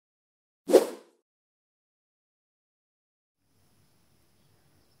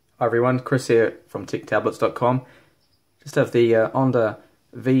Hi everyone, Chris here from TechTablets.com. Just have the Onda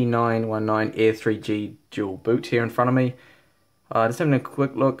V919 Air 3G dual boot here in front of me. Just having a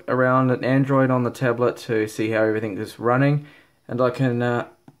quick look around at Android on the tablet to see how everything is running, and I can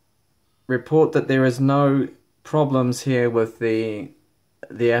report that there is no problems here with the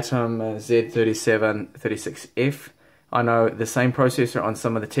Atom Z3736F. I know the same processor on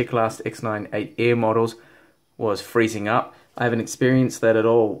some of the TechLast X98 Air models was freezing up. I haven't experienced that at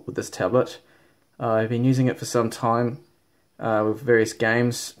all with this tablet. I've been using it for some time with various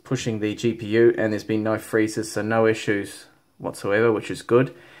games, pushing the GPU, and there's been no freezes, so no issues whatsoever, which is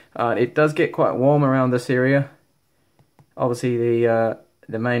good. It does get quite warm around this area. Obviously the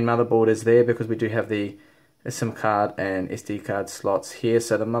main motherboard is there because we do have the SIM card and SD card slots here,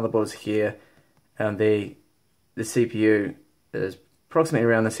 so the motherboard is here, and the CPU is approximately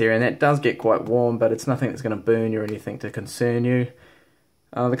around this area, and that does get quite warm, but it's nothing that's going to burn you or anything to concern you.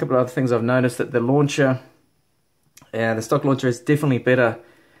 A couple of other things I've noticed, that the launcher, the stock launcher is definitely better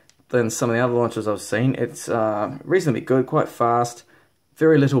than some of the other launchers I've seen. It's reasonably good, quite fast,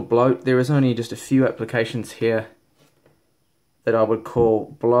 very little bloat. There is only just a few applications here that I would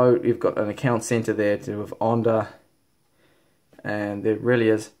call bloat. You've got an account center there with Onda, and there really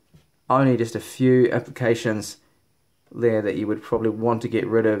is only just a few applications there that you would probably want to get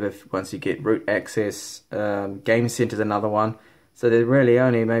rid of once you get root access. Game Center is another one. So there's really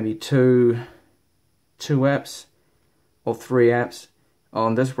only maybe two apps or three apps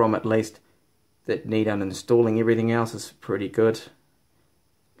on this ROM at least that need uninstalling. Everything else is pretty good,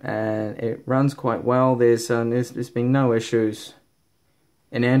 and it runs quite well. There's been no issues.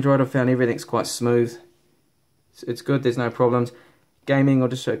 In Android I found everything's quite smooth. It's good, there's no problems. Gaming, I'll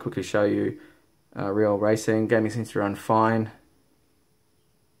just quickly show you. Real racing, gaming seems to run fine.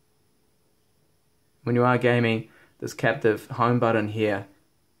 When you are gaming, this captive home button here,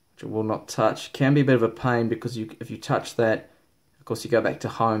 which I will not touch, can be a bit of a pain because if you touch that, of course you go back to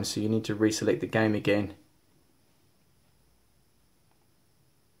home, so you need to reselect the game again.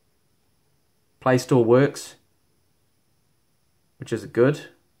 Play Store works, which is good,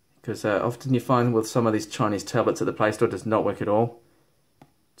 because often you find with some of these Chinese tablets that the Play Store does not work at all.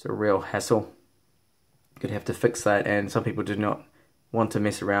 It's a real hassle. You'd have to fix that, and some people do not want to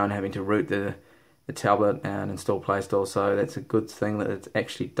mess around having to root the tablet and install Play Store, so that's a good thing that it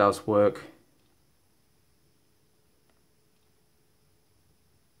actually does work.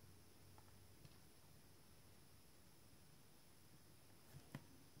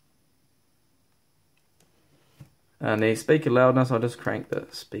 And the speaker loudness, I'll just crank the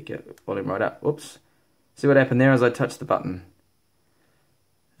speaker volume right up. Whoops. See what happened there as I touched the button?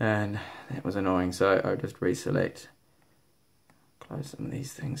 And that was annoying, so I'll just reselect. Close some of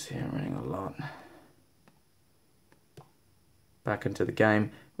these things here, I'm running a lot. Back into the game.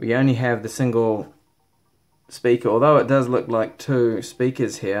 We only have the single speaker, although it does look like two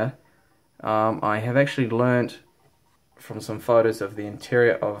speakers here. I have actually learnt from some photos of the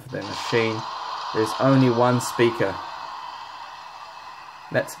interior of the machine, there's only one speaker.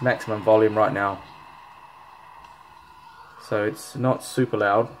 That's maximum volume right now. So it's not super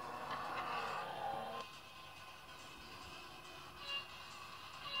loud.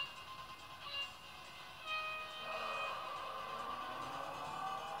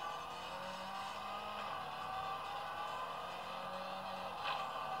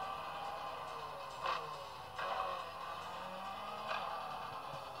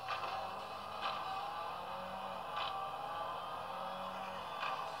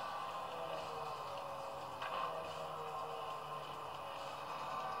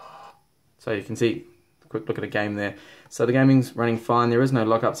 So you can see, quick look at a game there. So the gaming's running fine, there is no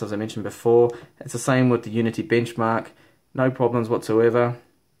lockups as I mentioned before. It's the same with the Unity benchmark, no problems whatsoever.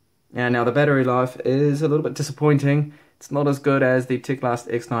 And now the battery life is a little bit disappointing. It's not as good as the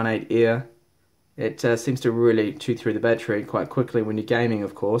TechLast X98 Air. It seems to really chew through the battery quite quickly when you're gaming,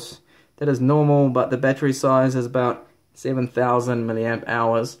 of course. That is normal, but the battery size is about 7,000 milliamp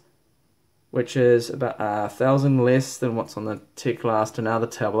hours, which is about 1,000 less than what's on the TechLast and other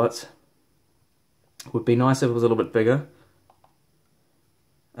tablets. Would be nice if it was a little bit bigger.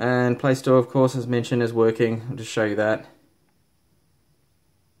 And Play Store, of course, as mentioned, is working. I'll just show you that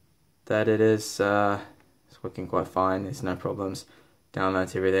it is it's working quite fine. There's no problems.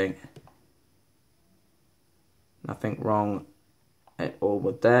 Downloads everything. Nothing wrong at all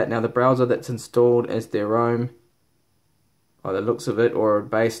with that. Now the browser that's installed is their own, by the looks of it, or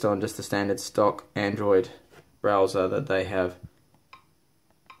based on just the standard stock Android browser that they have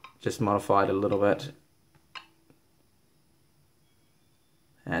just modified a little bit,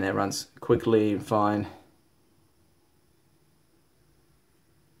 and it runs quickly and fine.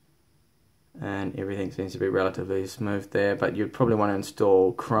 and everything seems to be relatively smooth there, but you'd probably want to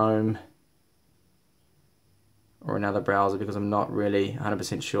install Chrome or another browser, because I'm not really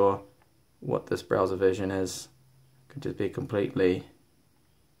 100% sure what this browser version is. It could just be completely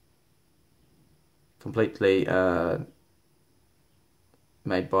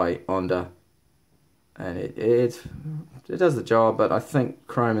made by Onda, and it does the job, but I think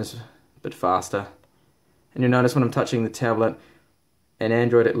Chrome is a bit faster. And you'll notice when I'm touching the tablet, in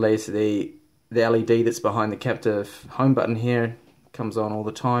Android at least, the LED that's behind the captive home button here comes on all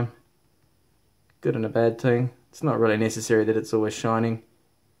the time. Good and a bad thing. It's not really necessary that it's always shining.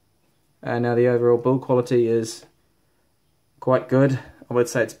 And now the overall build quality is quite good. I would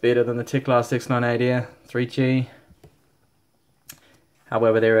say it's better than the Teclast X919 Air 3G.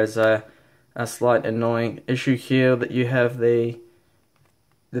 However, there is a slight annoying issue here, that you have the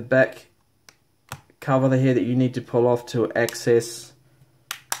back cover here that you need to pull off to access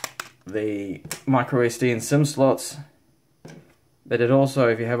the micro SD and SIM slots. But it also,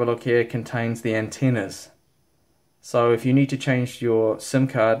 if you have a look here, contains the antennas. So if you need to change your SIM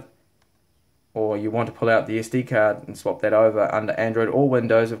card, or you want to pull out the SD card and swap that over under Android or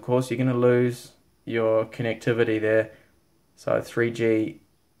Windows, of course, you're going to lose your connectivity there. So 3G,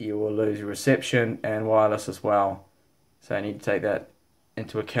 you will lose your reception, and wireless as well. So you need to take that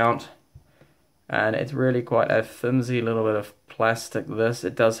into account. And it's really quite a flimsy little bit of plastic, this.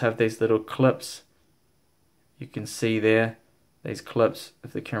 It does have these little clips. You can see there, these clips,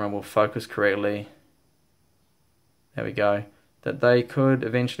 if the camera will focus correctly. There we go. That they could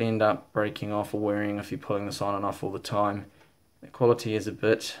eventually end up breaking off or wearing if you're pulling this on and off all the time. The quality is a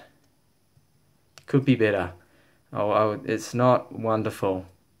bit, could be better. Oh, it's not wonderful.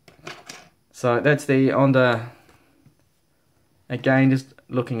 So that's the Onda. Again, just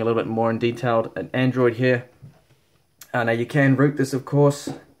looking a little bit more in detail at Android here. Now you can root this, of course.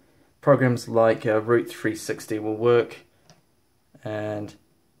 Programs like Root 360 will work, and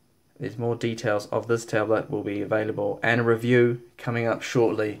there's more details of this tablet will be available, and a review coming up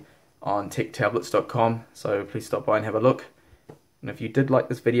shortly on techtablets.com, so please stop by and have a look. And if you did like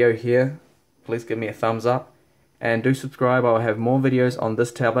this video here, please give me a thumbs up, and do subscribe. I'll have more videos on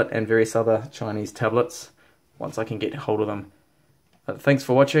this tablet and various other Chinese tablets once I can get hold of them. Thanks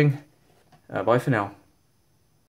for watching. Bye for now.